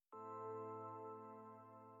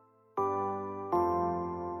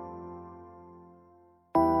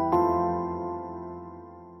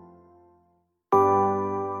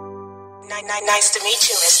Nice to meet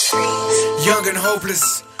you, Mr. Freeze. Young and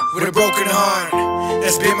hopeless, with a broken heart.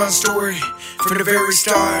 That's been my story from the very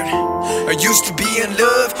start. I used to be in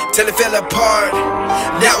love till it fell apart.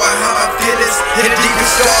 Now I have my feelings in the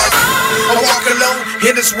deepest dark. I walk alone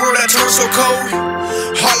in this world that turns so cold.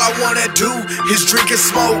 All I wanna do is drink and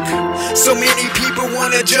smoke. So many people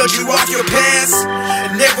wanna judge you off your past,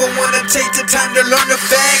 and never wanna take the time to learn the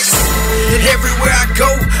facts. And everywhere I go,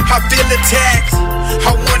 I feel attacked.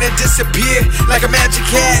 I wanna disappear like a magic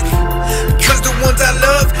hat, cause the ones I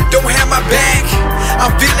love don't have my back.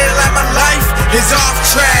 I'm feeling like my life is off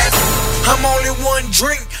track. I'm only one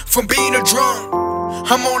drink from being a drunk.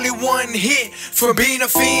 I'm only one hit from being a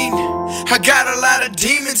fiend. I got a lot of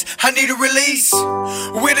demons I need to release,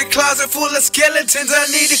 with a closet full of skeletons I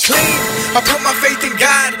need to clean. I put my faith in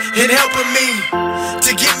God in helping me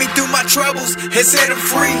to get me through my troubles and set them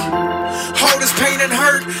free. All this pain and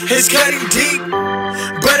hurt is cutting deep,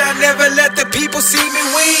 but I never let the people see me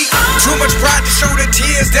weak. Too much pride to show the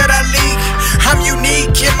tears that I leak. I'm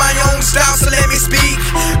unique in my own style, so let me speak.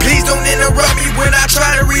 Please don't interrupt me when I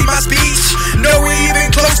try to read my speech. Nowhere even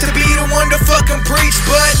close to be the one to fucking preach,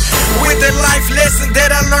 but with the life lesson that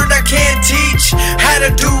I learned I can't teach. How to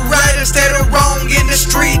do right instead of wrong in the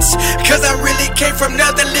streets, cause I really came from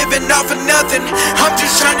nothing, living off of nothing. I'm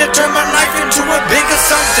just trying to turn my life into a bigger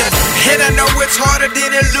something. And I know it's harder than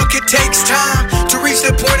it look, it takes time to reach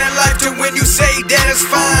the point in life to when you say that it's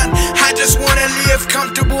fine. I just wanna live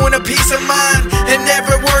comfortable in a peace of mind, and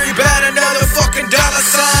never worry about another fucking dollar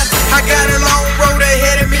sign. I got a long road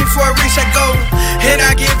ahead of me before I reach that goal, and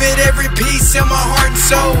I give it every piece in my heart and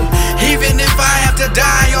soul.